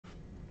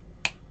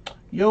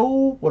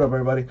Yo, what up,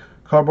 everybody?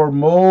 Cardboard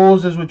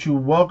Moses with you.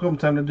 Welcome.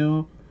 Time to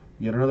do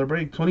yet another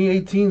break.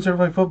 2018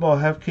 Certified Football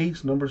Half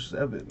Case number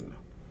 7.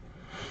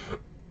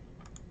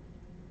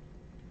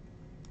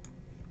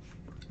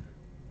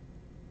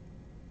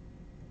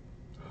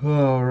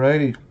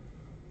 Alrighty.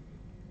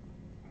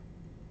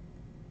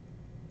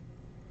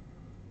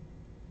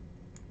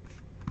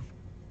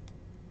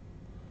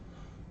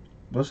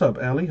 What's up,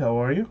 Ellie? How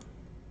are you?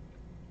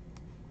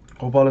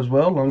 Hope all is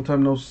well. Long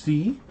time no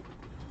see.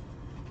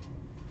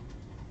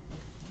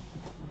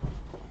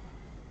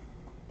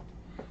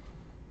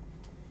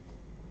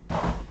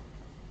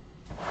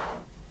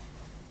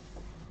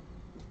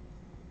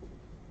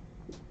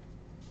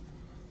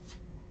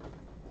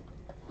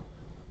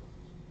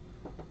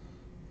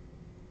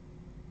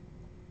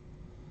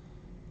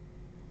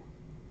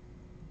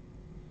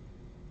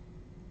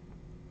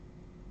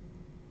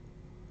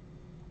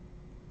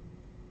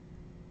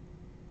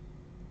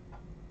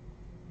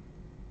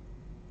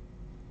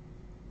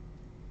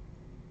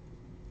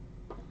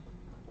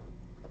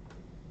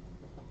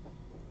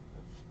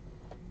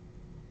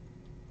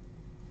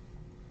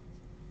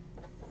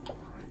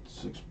 Alright,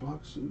 6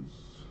 boxes.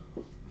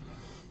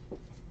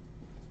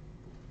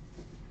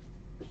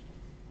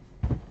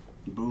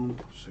 Boom,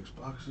 6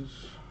 boxes.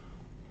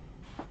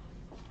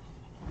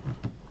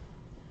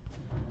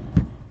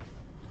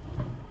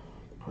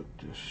 Put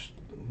this,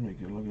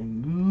 make it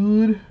looking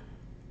good.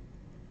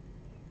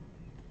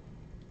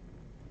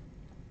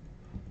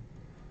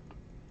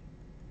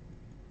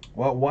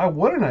 Well, why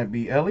wouldn't I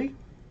be, Ellie?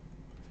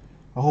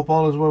 I hope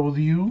all is well with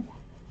you.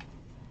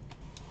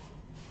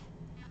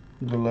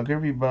 Good luck,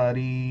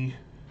 everybody.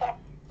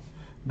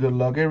 Good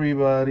luck,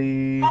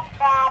 everybody.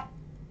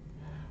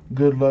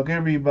 Good luck,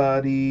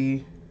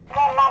 everybody.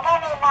 Good luck,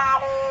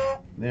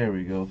 everybody. There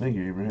we go. Thank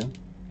you, Abraham.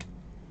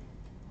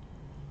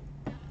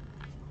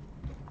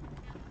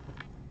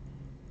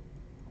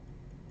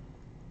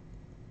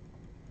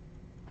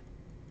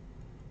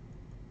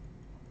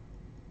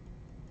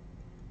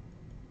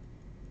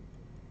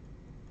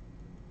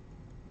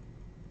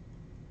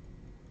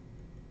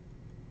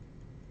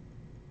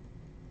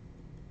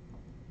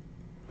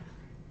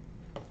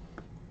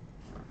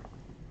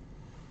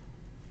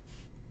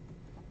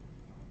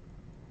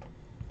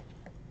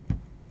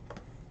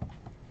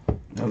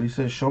 Ellie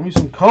says, show me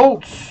some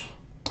Colts.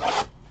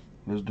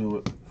 Let's do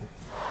it.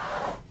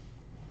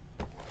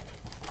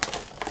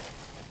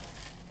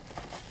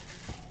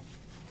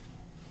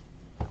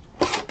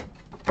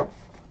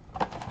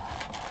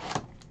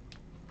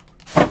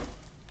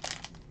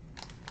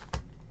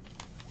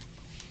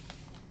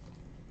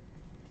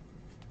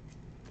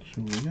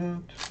 So we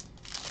got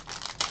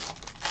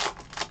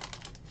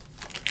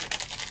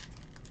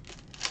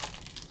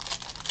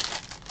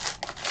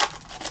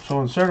so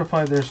in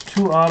certified, there's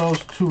 2 autos,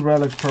 2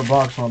 relics per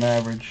box on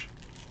average.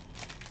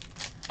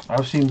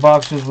 I've seen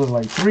boxes with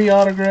like 3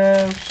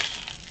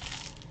 autographs.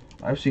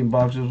 I've seen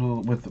boxes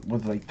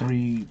with like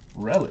 3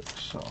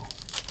 relics. So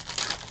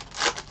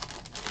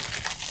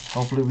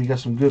hopefully we got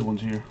some good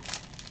ones here.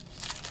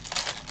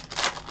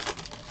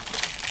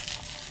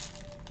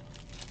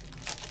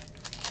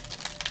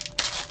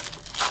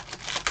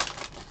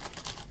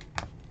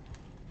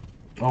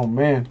 Oh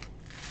man.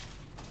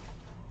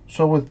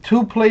 So with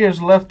 2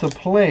 players left to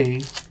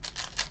play,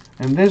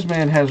 and this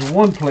man has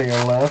 1 player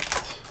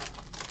left,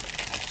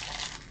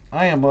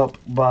 I am up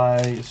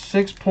by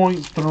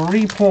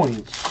 6.3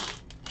 points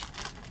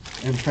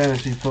in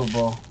fantasy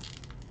football.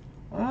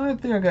 I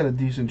think I got a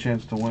decent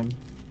chance to win.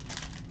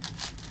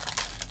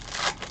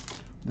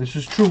 This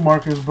is true,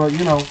 Marcus, but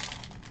you know,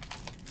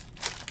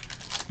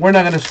 we're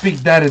not going to speak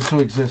that into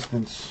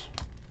existence.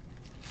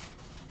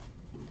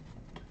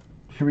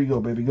 Here we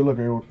go, baby. Good luck,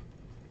 everyone.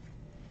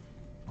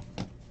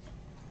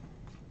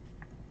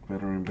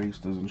 Veteran base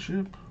doesn't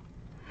ship.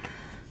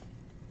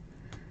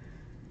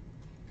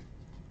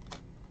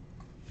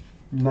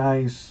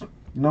 Nice.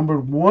 Number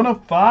 1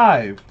 of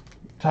 5.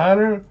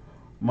 Tyler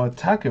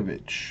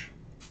Matakovich.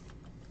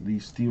 The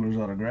Steelers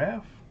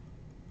autograph.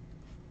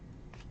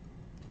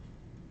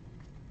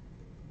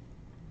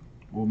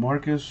 Well,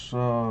 Marcus,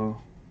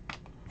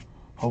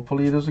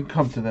 hopefully it doesn't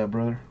come to that,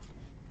 brother.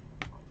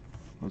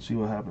 Let's see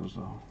what happens,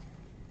 though.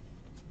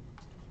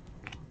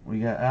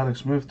 We got Alex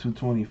Smith,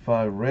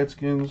 225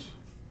 Redskins.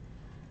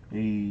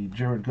 A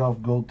Jared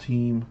Goff gold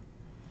team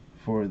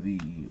for the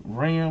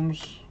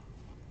Rams.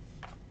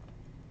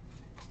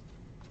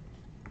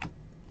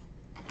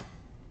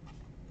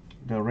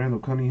 Got Randall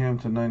Cunningham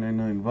to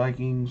 999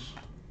 Vikings.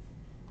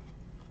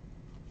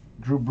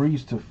 Drew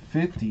Brees to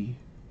 50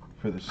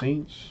 for the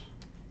Saints.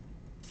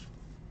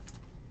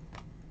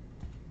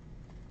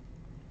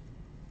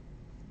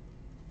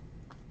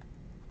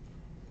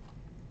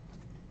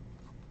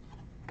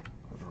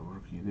 Got a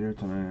rookie there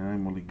to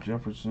 99 Malik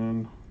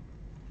Jefferson.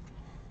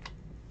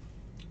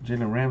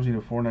 Jalen Ramsey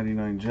to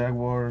 499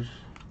 Jaguars.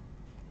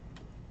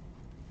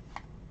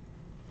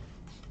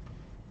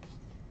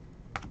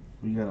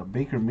 We got a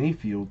Baker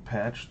Mayfield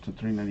patch to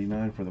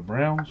 399 for the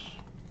Browns.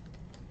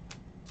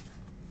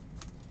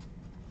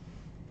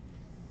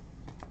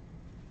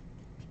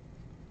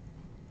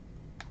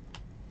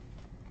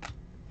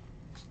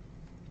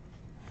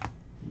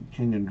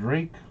 Kenyon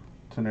Drake,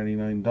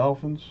 1099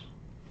 Dolphins.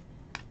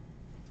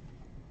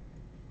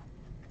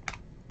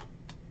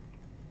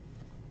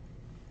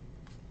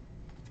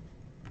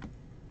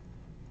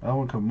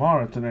 Alvin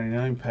Kamara,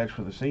 1099 patch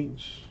for the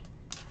Saints.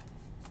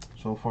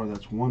 So far,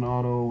 that's one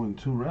auto and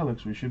 2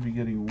 relics. We should be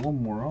getting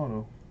one more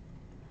auto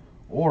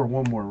or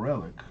one more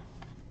relic,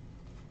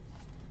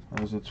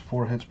 as it's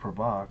 4 hits per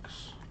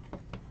box.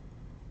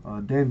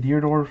 Dan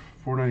Deerdorf,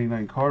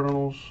 499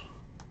 Cardinals.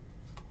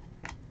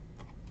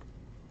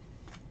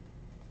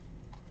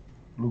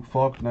 Luke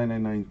Falk,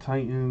 999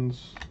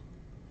 Titans.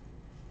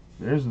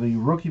 There's the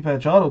rookie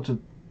patch auto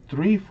to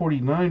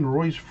 349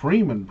 Royce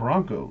Freeman,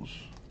 Broncos.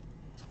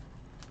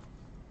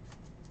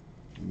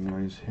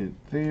 Nice hit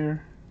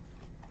there.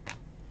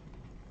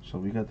 So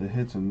we got the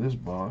hits in this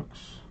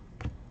box.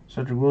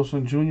 Cedric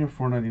Wilson Jr.,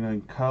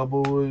 499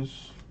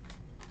 Cowboys.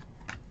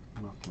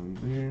 Nothing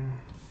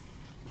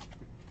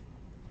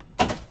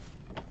there.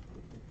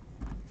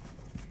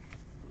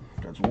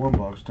 That's one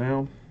box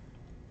down.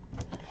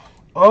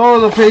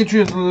 Oh, the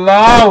Patriots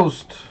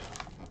lost.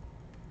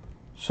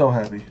 So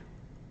happy.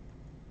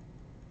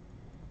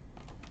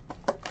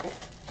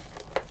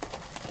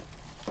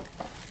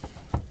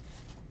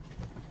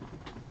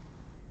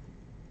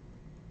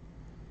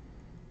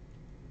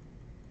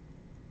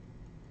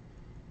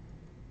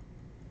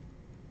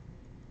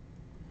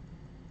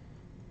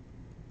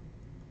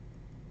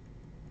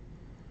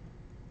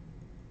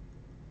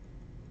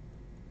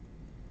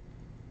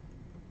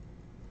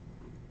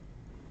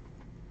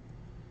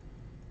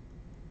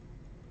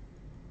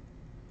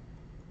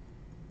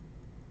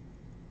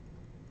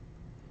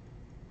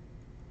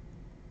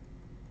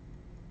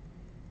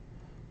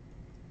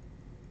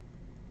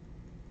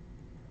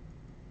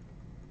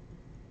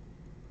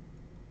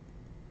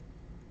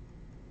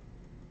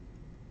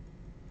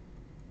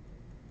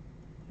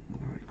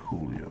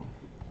 Julio.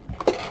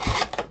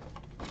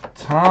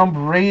 Tom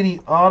Brady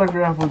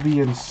autograph would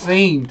be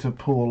insane to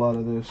pull out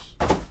of this.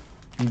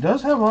 He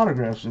does have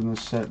autographs in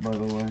this set, by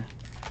the way,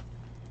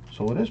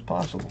 so it is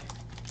possible.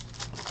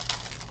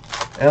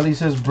 Ellie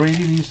says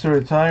Brady needs to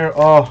retire.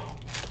 Oh,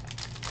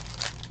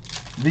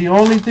 the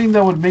only thing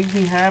that would make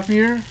me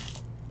happier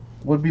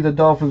would be the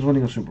Dolphins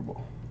winning a Super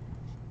Bowl.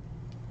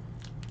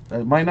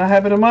 That might not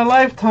happen in my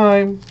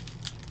lifetime,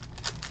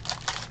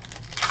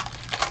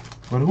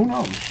 but who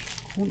knows?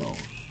 Who knows?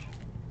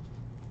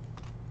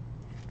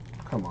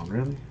 Come on,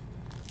 really?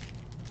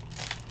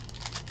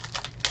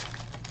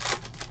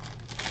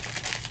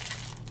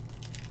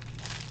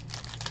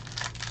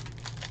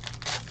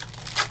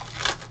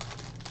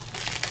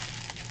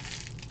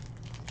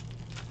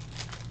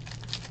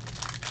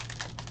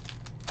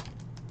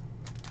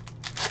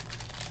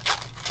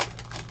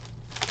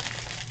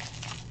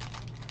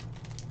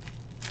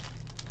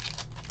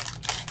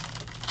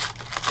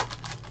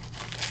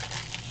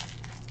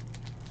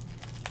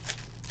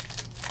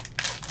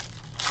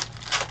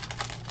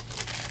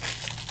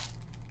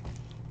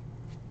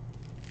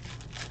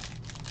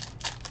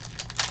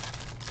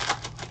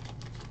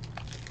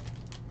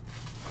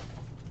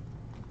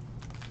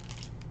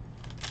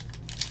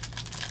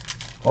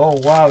 Oh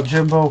wow,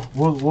 Jimbo.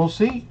 We'll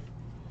see.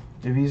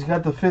 If he's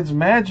got the Fitz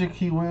magic,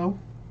 he will.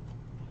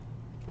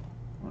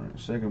 Alright,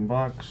 second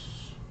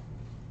box.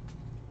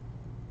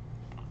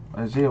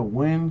 Isaiah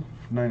Wynn,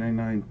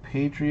 999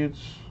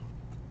 Patriots.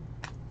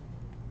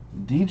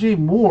 DJ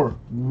Moore,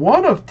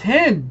 1 of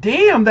 10.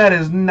 Damn, that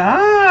is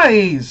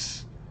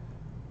nice.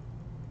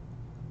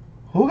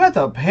 Who got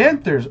the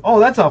Panthers? Oh,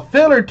 that's a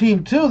filler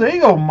team too. There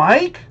you go,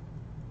 Mike.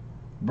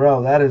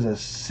 Bro, that is a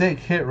sick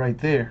hit right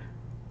there.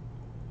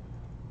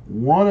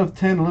 1 of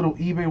 10 little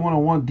eBay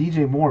 101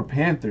 DJ Moore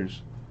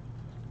Panthers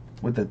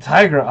with the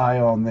tiger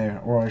eye on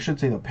there, or I should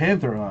say the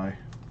panther eye.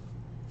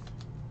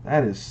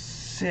 That is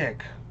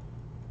sick.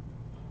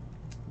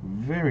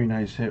 Very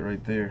nice hit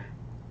right there.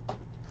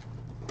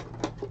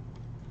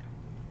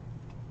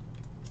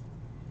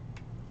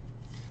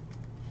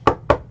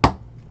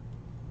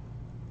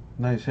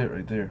 Nice hit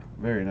right there.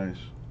 Very nice.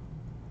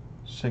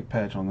 Sick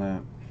patch on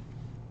that.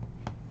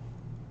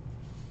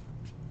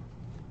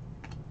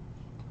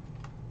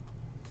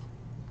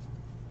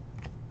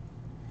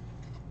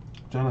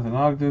 Jonathan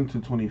Ogden,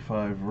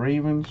 225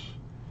 Ravens.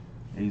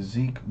 A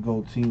Zeke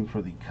gold team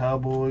for the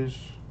Cowboys.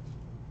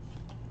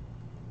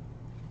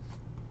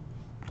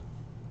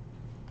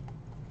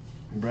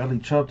 Bradley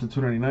Chubb to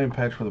 299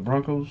 patch for the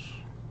Broncos.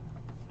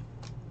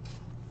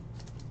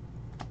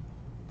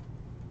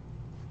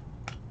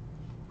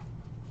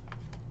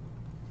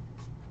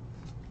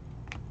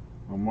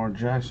 Lamar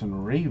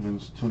Jackson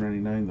Ravens,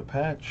 299 the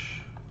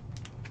patch.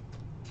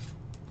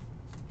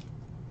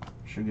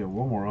 Should get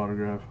one more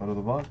autograph out of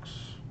the box.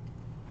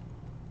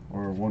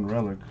 Or one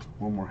relic.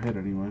 One more hit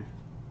anyway.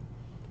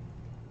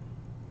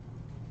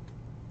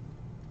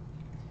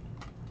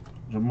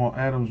 Jamal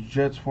Adams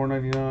Jets,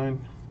 499.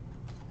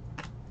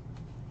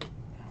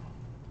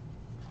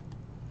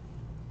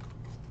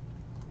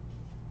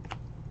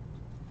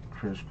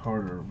 Chris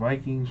Carter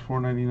Vikings,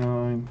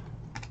 499.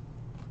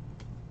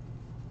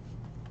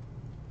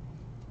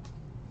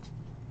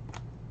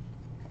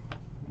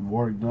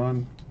 Work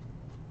done.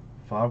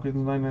 Falcons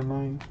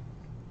 999.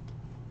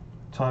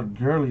 Todd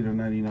Gurley to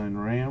 99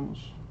 Rams.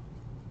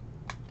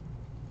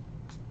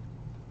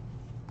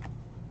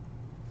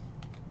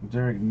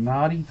 Derek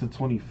Nottie to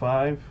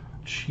 25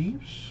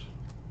 Chiefs.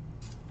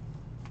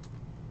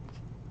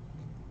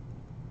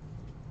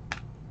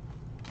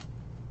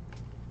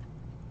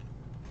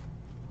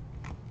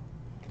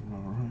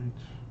 Alright.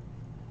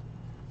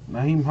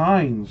 Naheem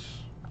Hines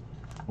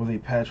with a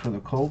patch for the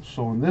Colts.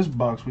 So in this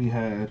box we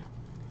had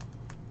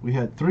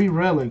 3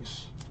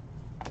 relics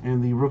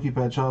and the rookie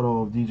patch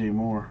auto of DJ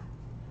Moore.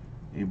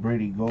 A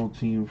Brady Gold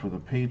team for the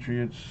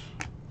Patriots.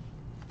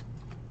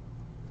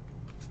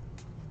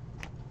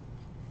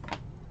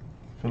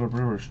 Phillip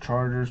Rivers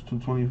Chargers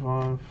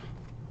 225.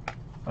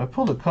 I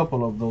pulled a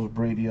couple of those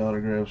Brady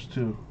autographs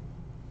too.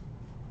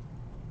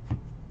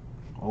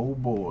 Oh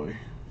boy.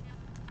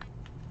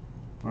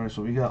 Alright,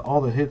 so we got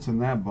all the hits in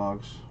that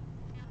box.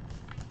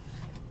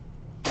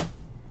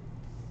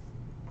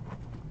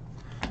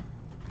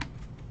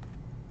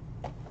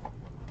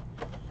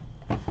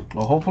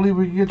 Well, hopefully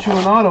we can get you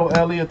an auto,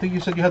 Ellie. I think you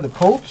said you had the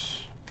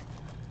Colts.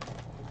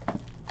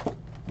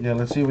 Yeah,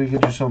 let's see if we can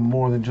get you something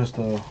more than just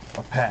a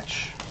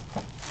patch.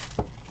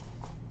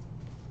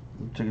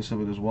 Take a sip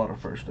of this water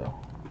first, though.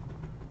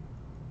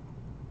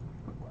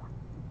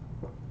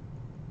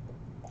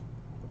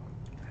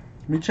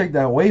 Let me check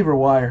that waiver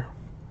wire.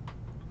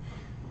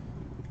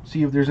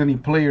 See if there's any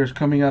players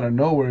coming out of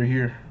nowhere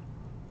here.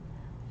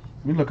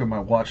 Let me look at my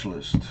watch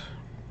list.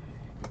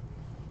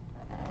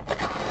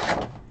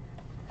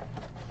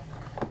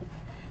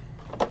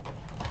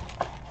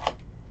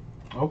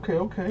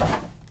 Okay.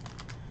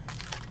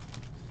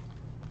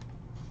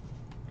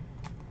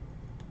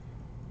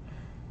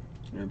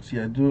 And see,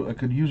 I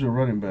could use a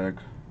running back.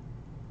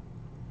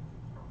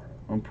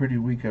 I'm pretty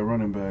weak at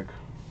running back.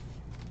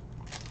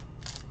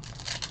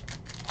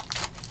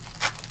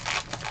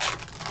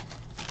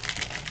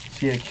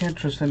 See, I can't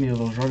trust any of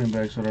those running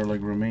backs that are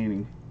like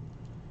remaining.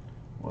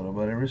 What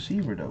about a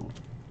receiver though?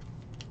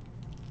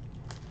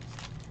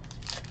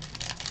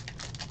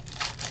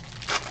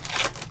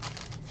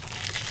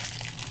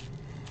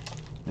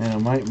 And I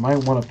might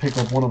want to pick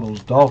up one of those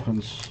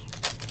Dolphins.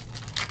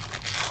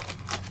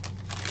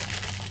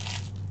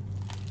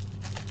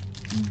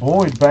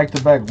 Boyd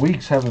back-to-back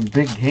weeks having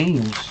big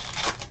games.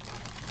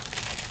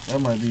 That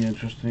might be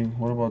interesting.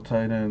 What about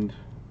tight end?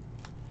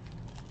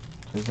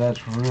 Because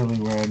that's really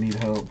where I need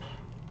help.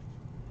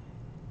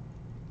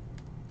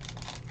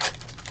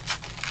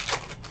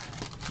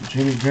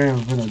 Jimmy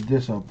Graham's been a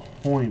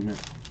disappointment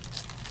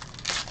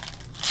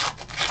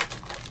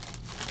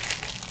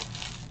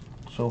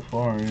so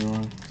far, you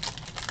know.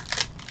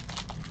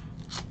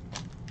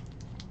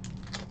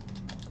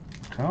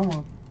 Come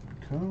on.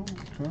 Come on.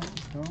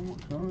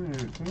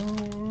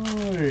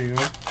 There you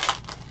go.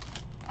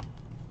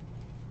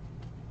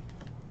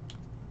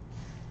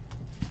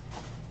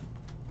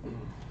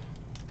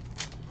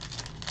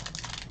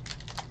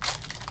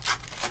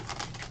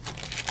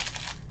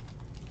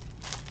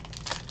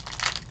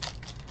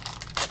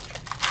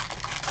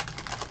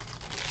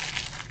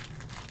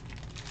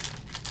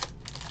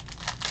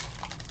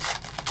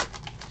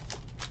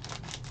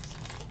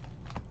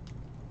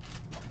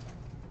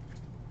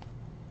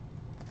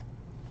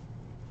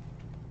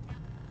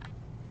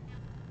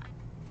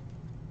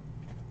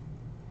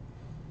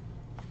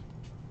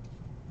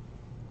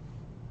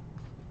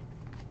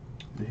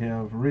 They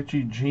have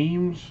Richie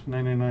James,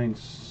 99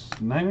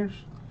 Niners.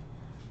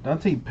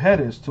 Dante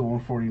Pettis to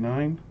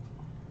 149.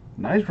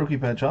 Nice rookie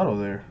patch auto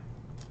there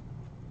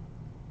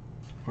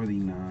for the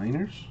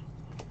Niners.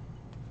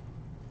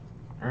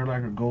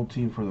 Urlacher Gold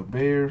team for the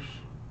Bears.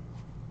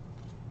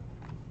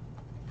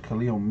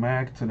 Khalil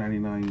Mack to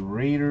 99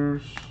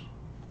 Raiders.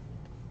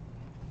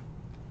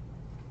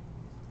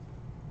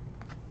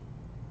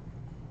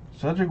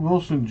 Cedric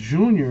Wilson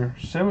Jr.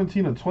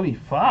 17 of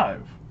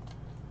 25.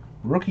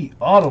 Rookie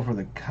auto for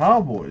the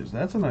Cowboys.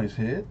 That's a nice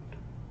hit.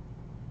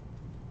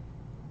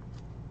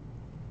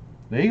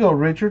 There you go,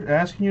 Richard.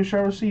 Asking you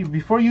shall receive.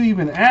 Before you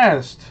even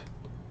asked,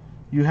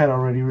 you had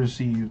already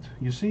received.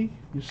 You see?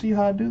 You see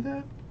how I do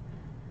that?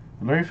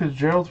 Larry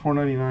Fitzgerald,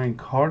 499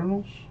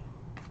 Cardinals.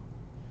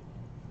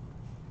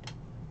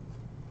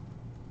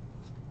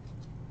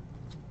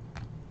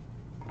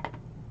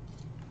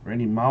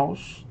 Randy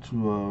Mouse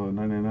to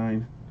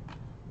 99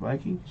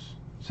 Vikings.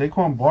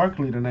 Saquon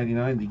Barkley to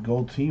 99, the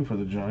gold team for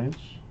the Giants.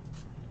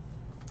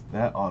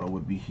 That auto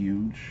would be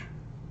huge.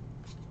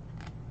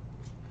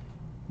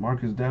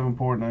 Marcus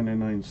Davenport,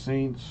 99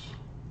 Saints.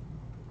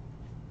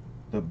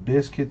 The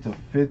Biscuit to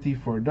 50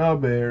 for the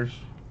Bears.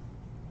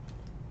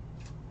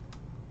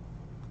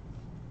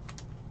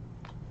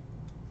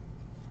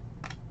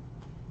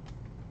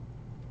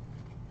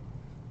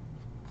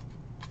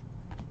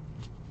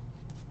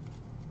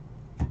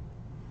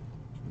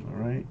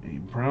 Alright, a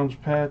Browns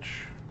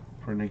patch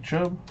for Nick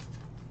Chubb.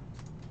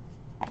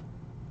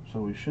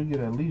 So we should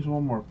get at least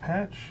one more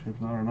patch, if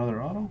not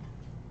another auto.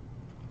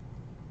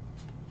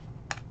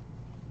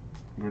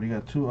 We already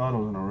got 2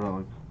 autos and a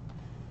relic.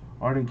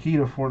 Arden Key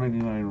to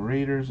 499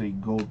 Raiders. A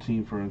gold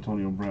team for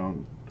Antonio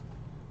Brown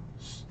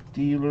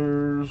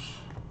Steelers.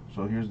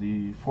 So here's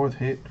the fourth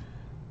hit.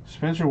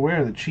 Spencer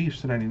Ware, the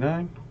Chiefs to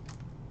 99.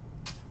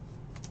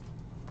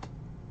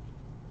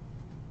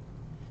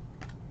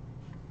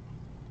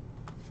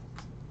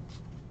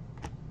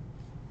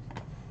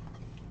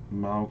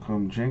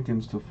 Malcolm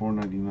Jenkins to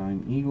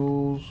 499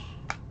 Eagles.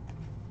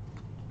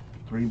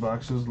 3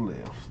 boxes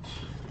left.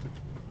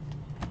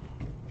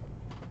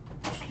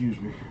 Excuse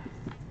me.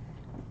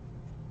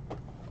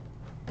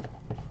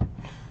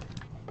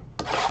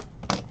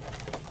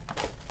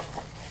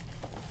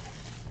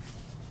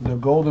 The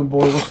Golden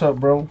Boy, what's up,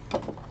 bro?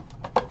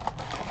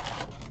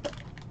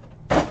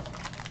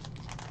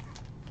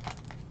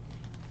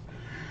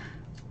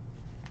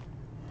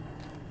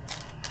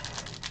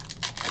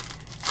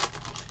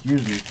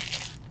 Excuse me.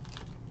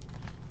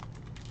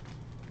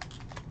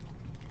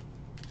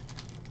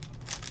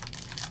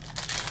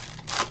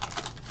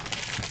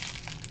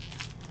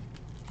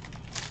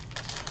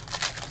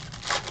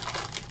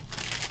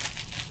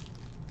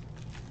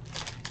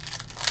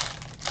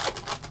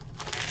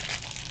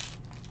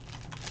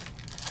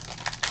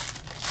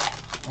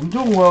 I'm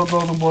doing well,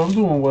 Golden Boy. I'm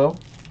doing well.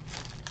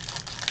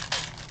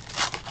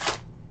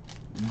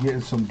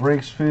 Getting some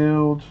breaks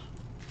filled.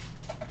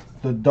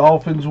 The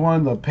Dolphins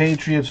won. The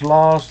Patriots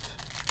lost.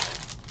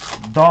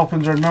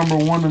 Dolphins are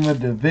 #1 in the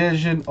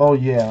division. Oh,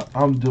 yeah.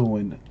 I'm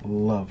doing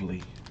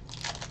lovely.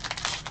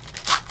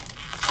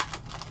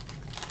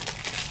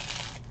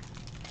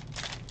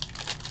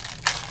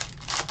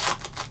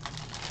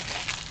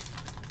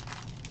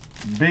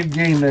 Big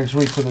game next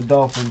week for the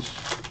Dolphins.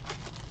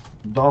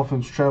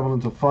 Dolphins traveling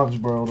to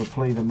Foxborough to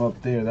play them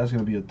up there. That's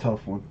going to be a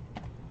tough one.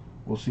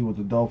 We'll see what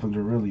the Dolphins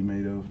are really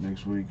made of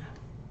next week.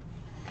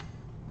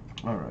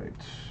 All right.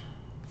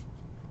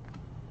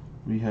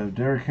 We have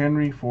Derrick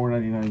Henry,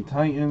 499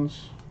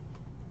 Titans.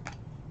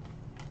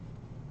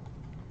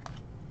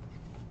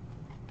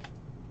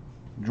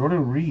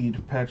 Jordan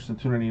Reed patched to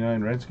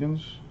 299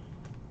 Redskins.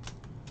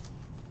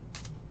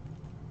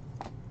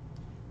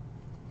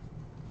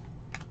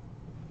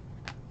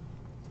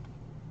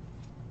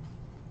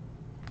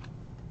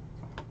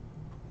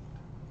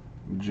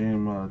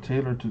 Jim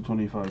Taylor,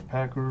 225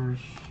 Packers.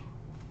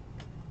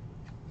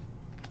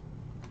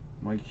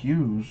 Mike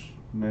Hughes,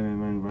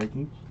 99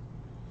 Vikings.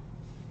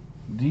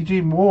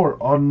 DJ Moore,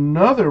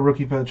 another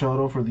rookie patch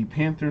auto for the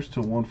Panthers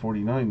to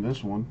 149.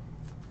 This one.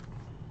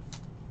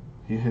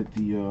 He hit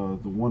the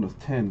 1 of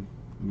 10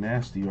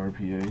 nasty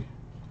RPA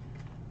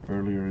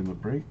earlier in the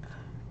break.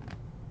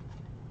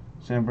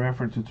 Sam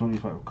Bradford,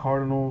 225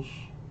 Cardinals.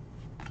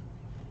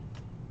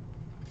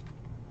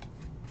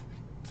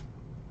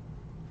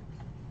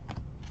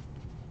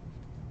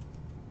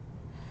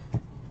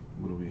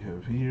 What do we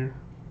have here?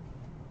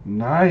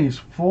 Nice.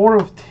 4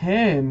 of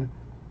 10.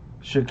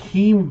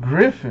 Shaquem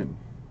Griffin.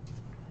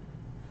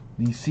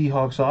 The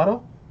Seahawks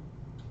auto.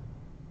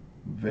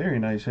 Very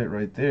nice hit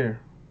right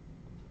there.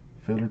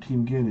 Filler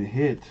team getting a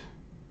hit.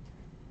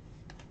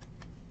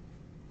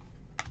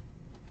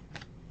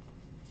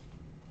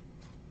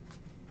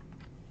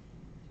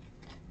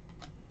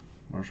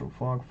 Marshall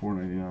Faulk,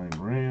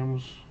 499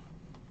 Rams.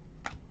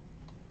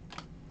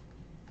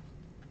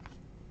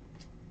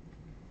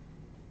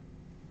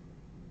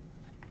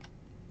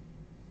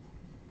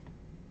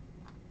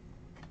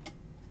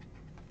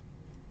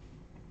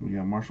 We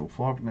got Marshall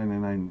Faulk,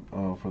 99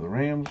 for the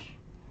Rams.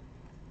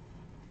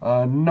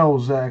 No,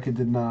 Zach, it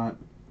did not.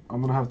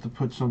 I'm going to have to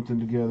put something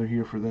together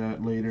here for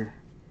that later.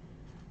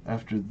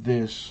 After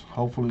this,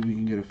 hopefully we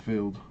can get it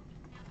filled.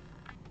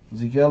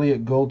 Zeke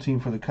Elliott, gold team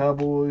for the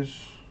Cowboys.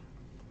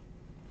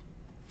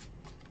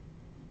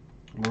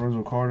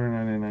 Lorenzo Carter,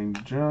 99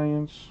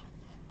 Giants.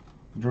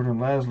 Jordan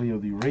Lasley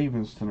of the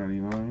Ravens to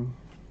 99.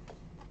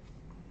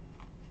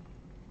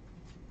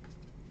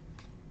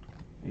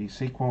 A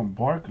Saquon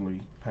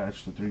Barkley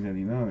patch to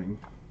 399.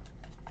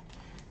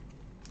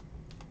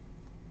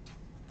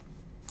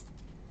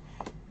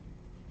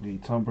 The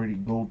Tom Brady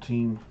gold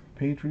team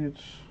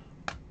Patriots.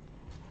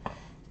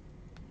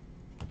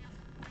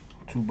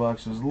 2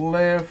 boxes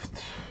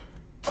left.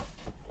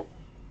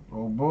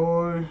 Oh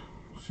boy.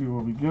 Let's see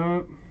what we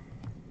got.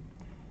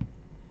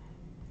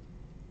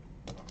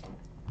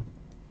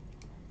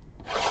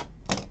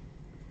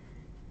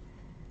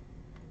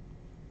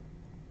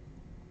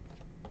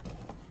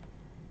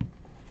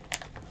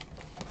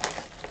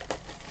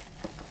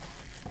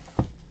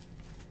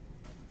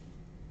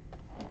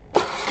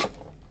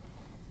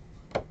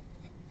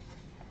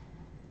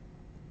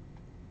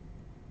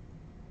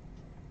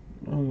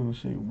 I'm gonna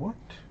say what?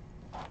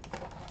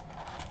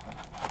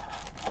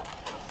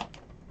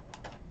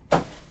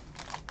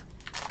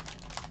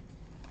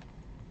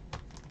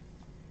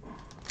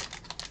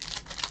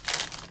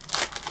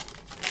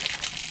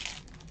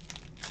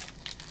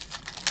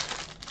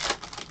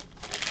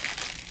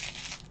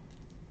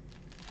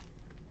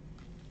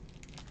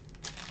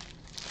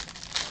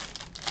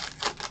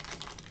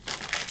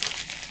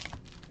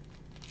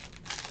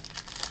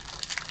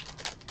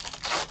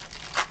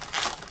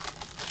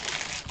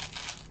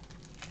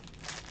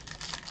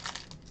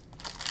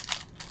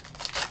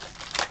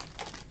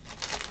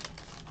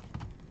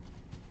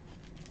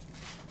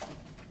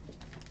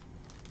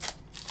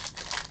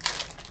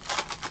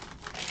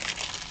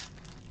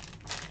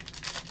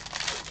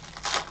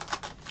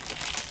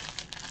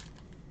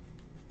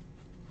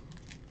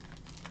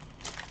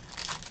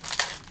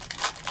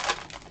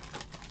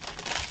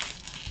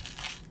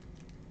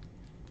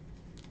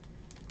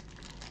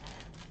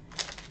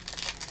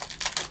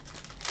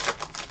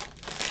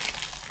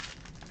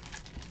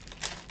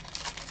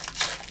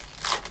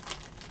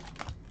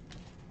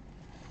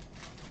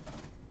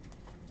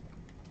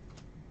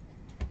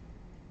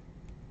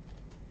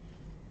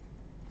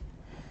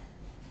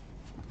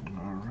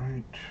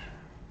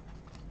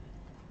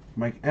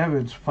 Mike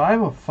Evans,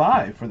 5 of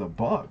 5 for the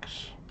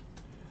Bucks.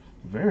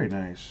 Very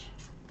nice.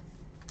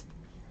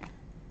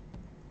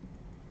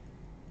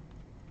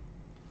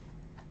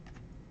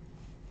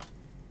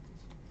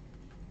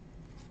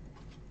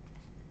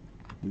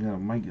 We got a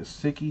Mike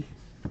Gesicki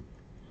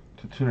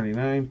to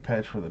 299,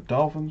 patch for the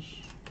Dolphins.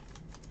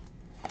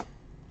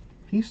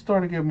 He's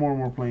starting to get more and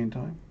more playing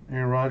time.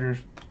 Aaron Rodgers,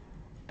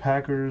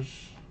 Packers,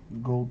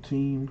 gold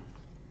team.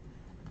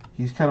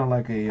 He's kind of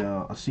like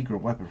a secret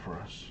weapon for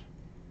us.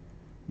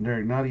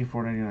 Derek Nottie,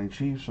 499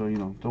 Chiefs. So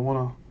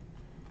don't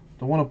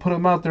wanna put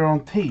him out there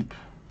on tape,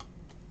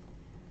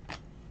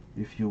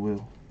 if you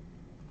will.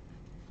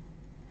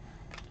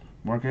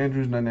 Mark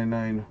Andrews,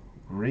 999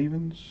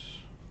 Ravens.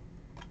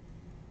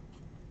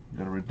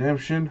 Got a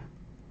redemption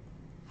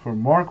for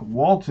Mark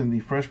Walton, the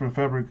freshman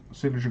fabric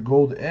signature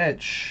gold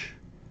etch.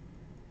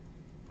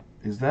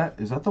 Is that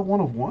the 1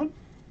 of 1?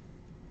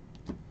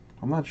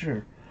 I'm not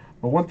sure.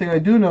 But one thing I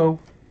do know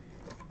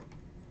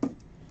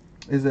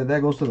is that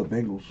goes to the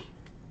Bengals.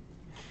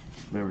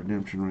 That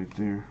redemption right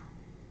there.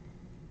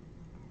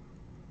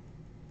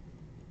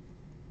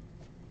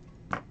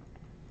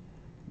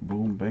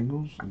 Boom,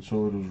 Bengals. And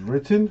so it was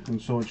written,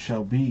 and so it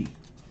shall be.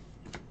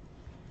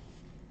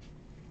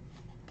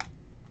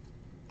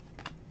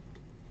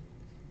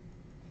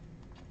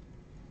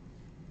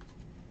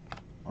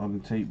 On the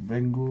tape,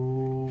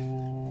 Bengals,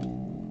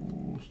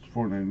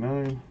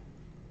 $4.99.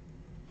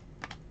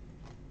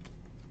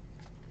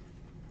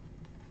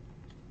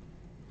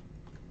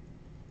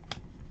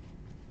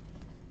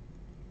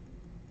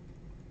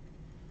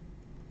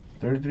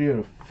 $33 out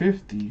of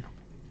 $50.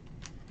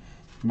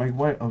 Mike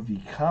White of the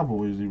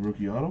Cowboys, the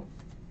rookie auto.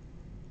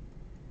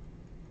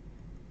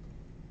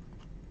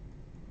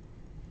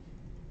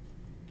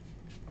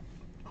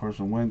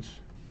 Carson Wentz,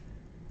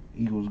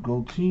 Eagles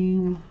gold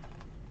team.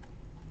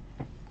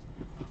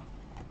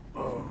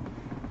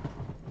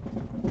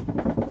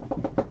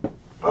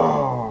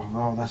 Oh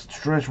no, that's the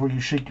stretch where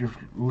you shake your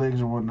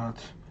legs or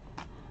whatnot.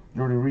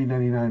 Jordan Reed,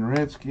 99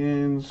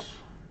 Redskins.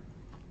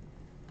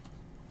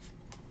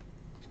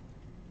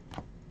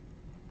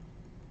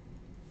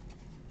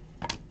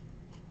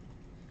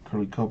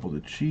 Curly Couple,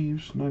 the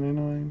Chiefs,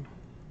 99.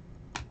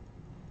 Put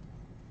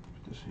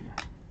this here.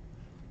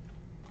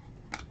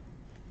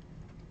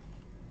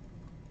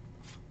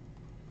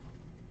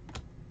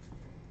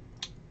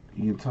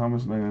 Ian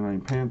Thomas,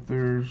 99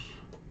 Panthers.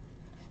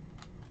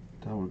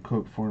 Dalvin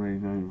Cook,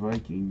 499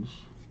 Vikings.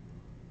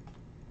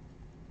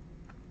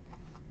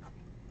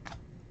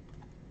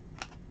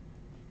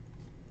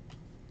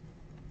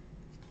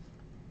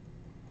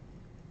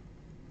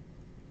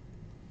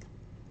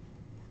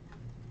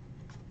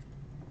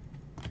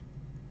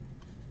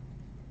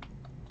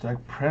 Dak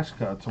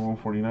Prescott to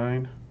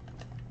 149.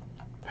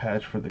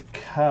 Patch for the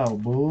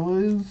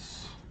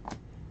Cowboys.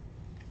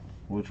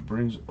 Which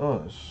brings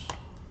us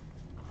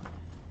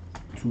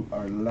to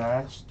our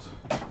last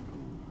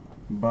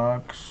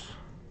box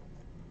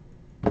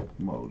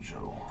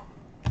mojo.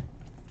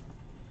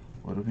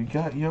 What have we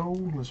got, yo?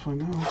 Let's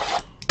find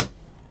out.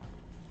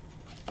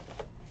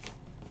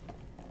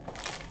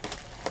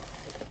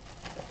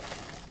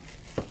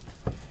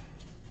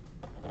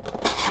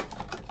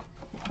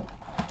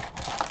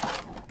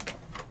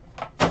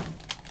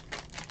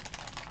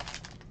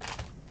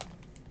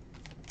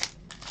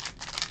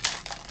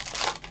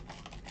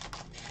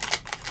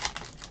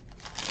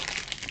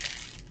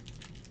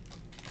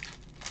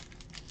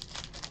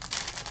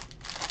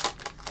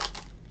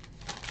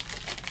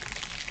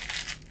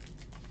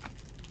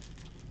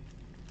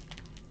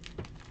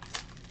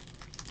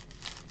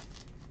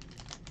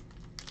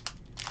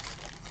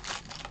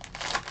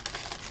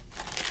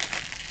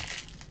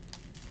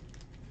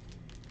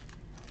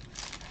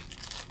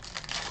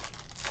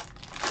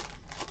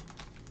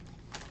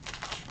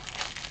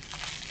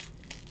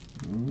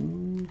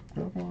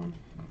 Come on.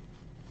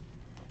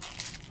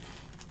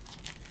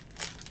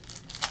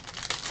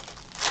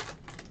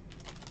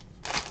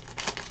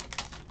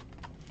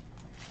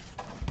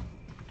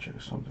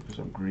 Check something because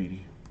I'm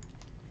greedy.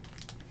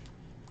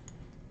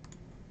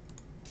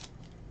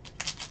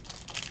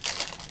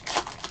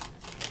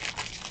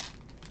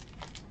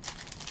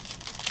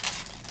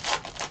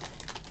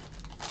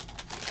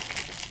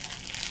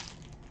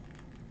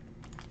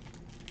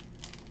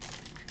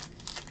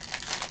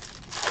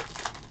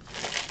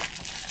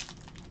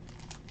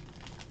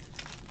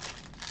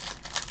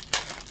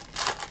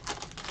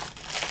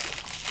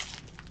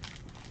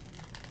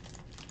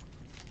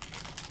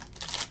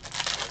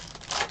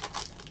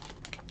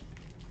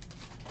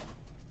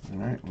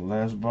 Alright,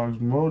 last box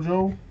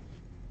mojo.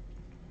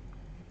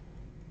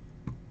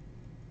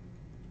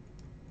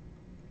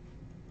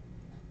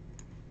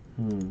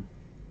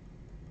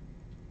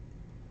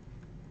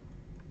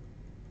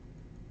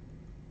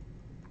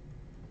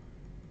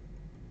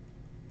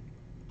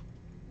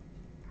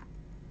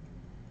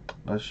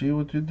 I see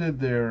what you did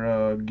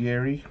there,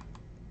 Gary.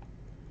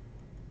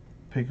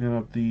 Picking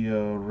up the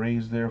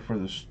raise there for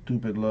the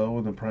stupid low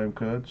and the prime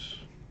cuts.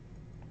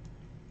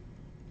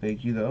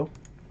 Thank you, though.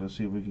 Let's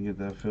see if we can get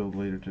that filled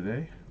later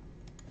today.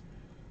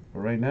 But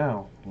right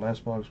now,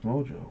 last box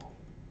mojo.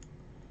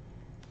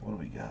 What do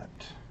we got?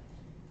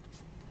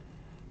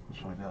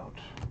 Let's find out.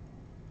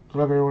 Good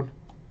luck, everyone.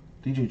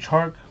 DJ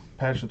Chark,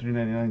 patch to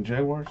 399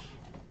 Jaguars.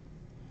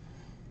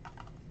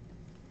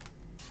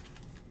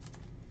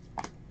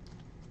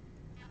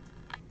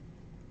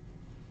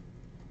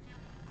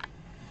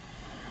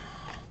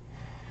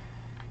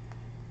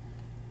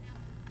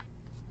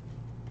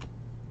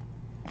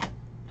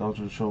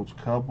 Dalton Schultz,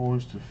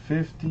 Cowboys to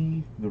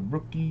 50, the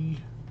rookie.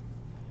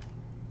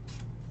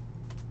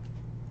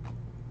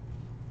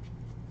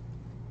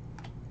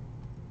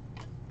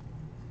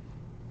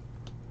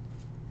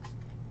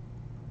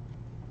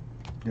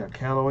 Got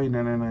Callaway,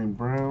 999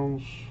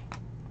 Browns.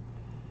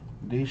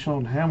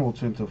 Deshaun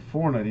Hamilton to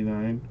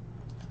 499,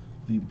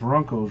 the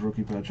Broncos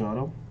rookie patch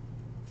auto.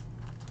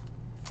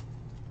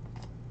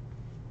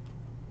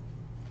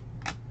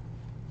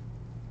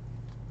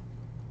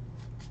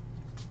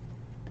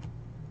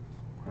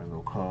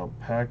 Randall Cobb,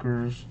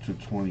 Packers to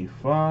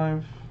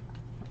 25.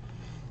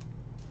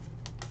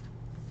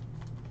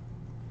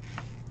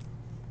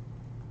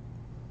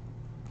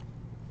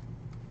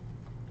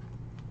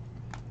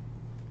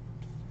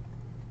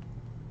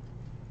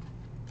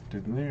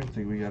 In there, I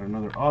think we got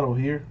another auto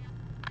here.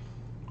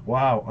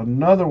 Wow,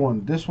 another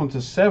one. This one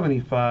to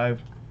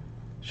 75.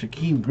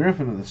 Shaquem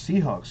Griffin of the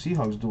Seahawks.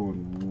 Seahawks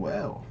doing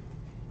well.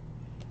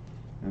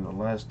 And the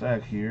last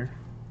stack here.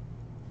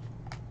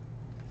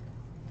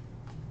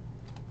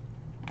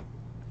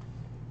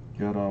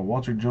 Got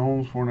Walter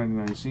Jones,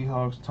 499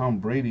 Seahawks. Tom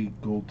Brady,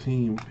 Gold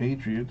Team,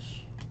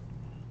 Patriots.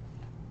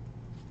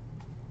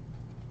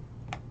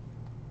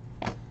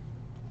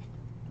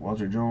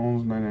 Walter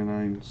Jones,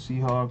 999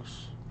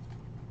 Seahawks.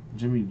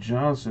 Jimmy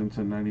Johnson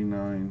to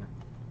 99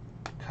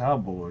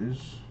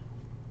 Cowboys.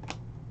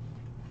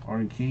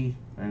 Arden Key,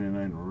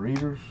 99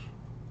 Raiders.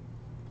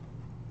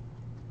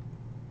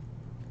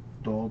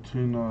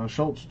 Dalton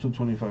Schultz,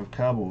 225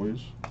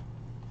 Cowboys.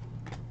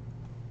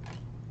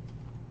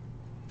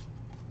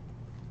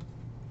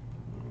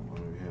 What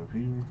do we have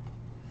here?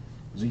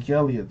 Zeke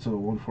Elliott to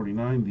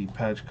 149, the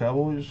patch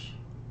Cowboys.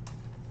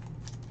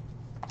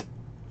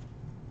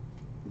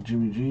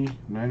 Jimmy G,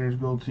 Niners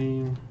Gold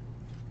Team.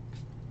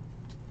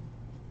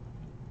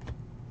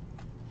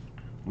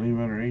 Lee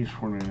Manor Ace,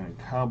 499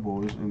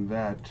 Cowboys, and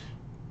that,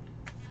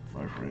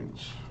 my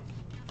friends,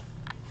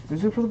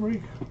 is it for the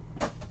break.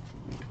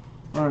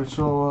 Alright,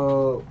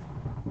 so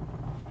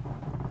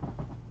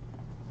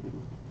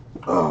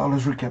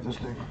let's recap this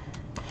thing.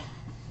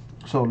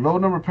 So low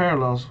number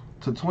parallels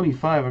to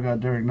 25, I got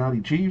Derek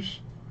Nottie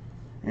Chiefs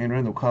and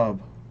Randall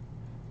Cobb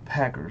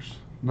Packers.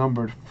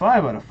 Numbered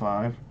 5 out of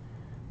 5,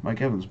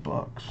 Mike Evans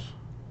Bucks.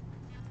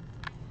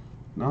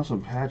 Now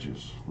some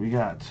patches. We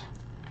got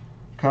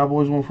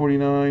Cowboys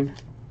 149,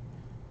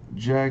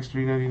 Jags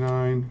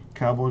 399,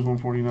 Cowboys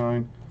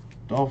 149,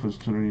 Dolphins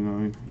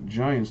 299,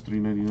 Giants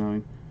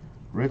 399,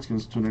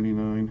 Redskins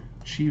 299,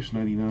 Chiefs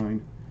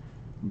 99,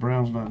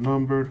 Browns not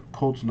numbered,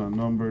 Colts not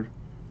numbered,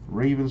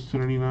 Ravens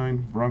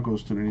 299,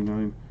 Broncos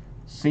 299,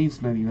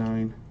 Saints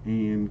 99,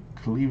 and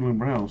Cleveland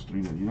Browns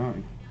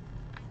 399.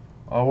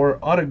 Our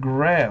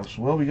autographs.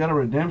 Well, we got a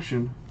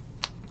redemption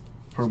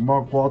for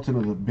Mark Walton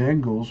of the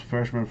Bengals,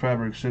 freshman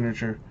fabric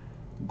signature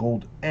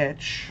gold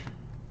etch.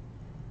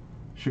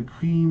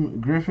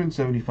 Shaquem Griffin,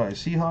 75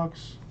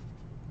 Seahawks.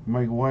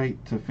 Mike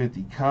White to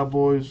 50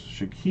 Cowboys.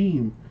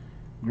 Shaquem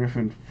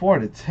Griffin, 4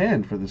 to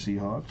 10 for the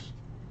Seahawks.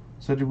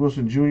 Cedric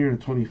Wilson Jr. to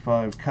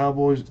 25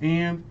 Cowboys.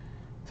 And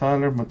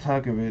Tyler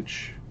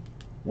Matakovich,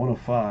 1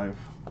 of 5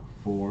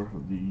 for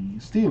the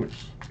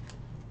Steelers.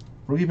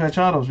 Rookie patch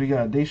autos, we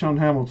got Deshaun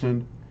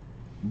Hamilton,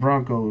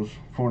 Broncos,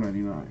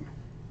 499.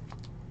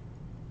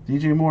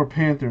 DJ Moore,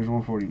 Panthers,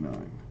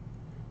 149.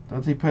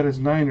 Dante Pettis,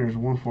 Niners,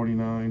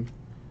 149.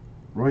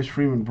 Royce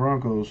Freeman,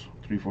 Broncos,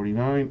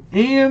 349.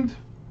 And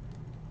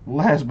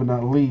last but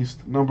not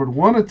least, numbered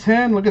 1 of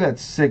 10. Look at that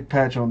sick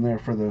patch on there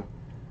for the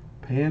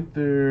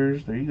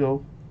Panthers. There you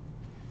go.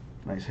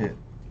 Nice hit.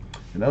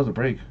 And that was a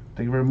break.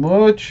 Thank you very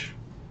much.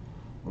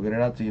 We'll get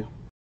it out to you.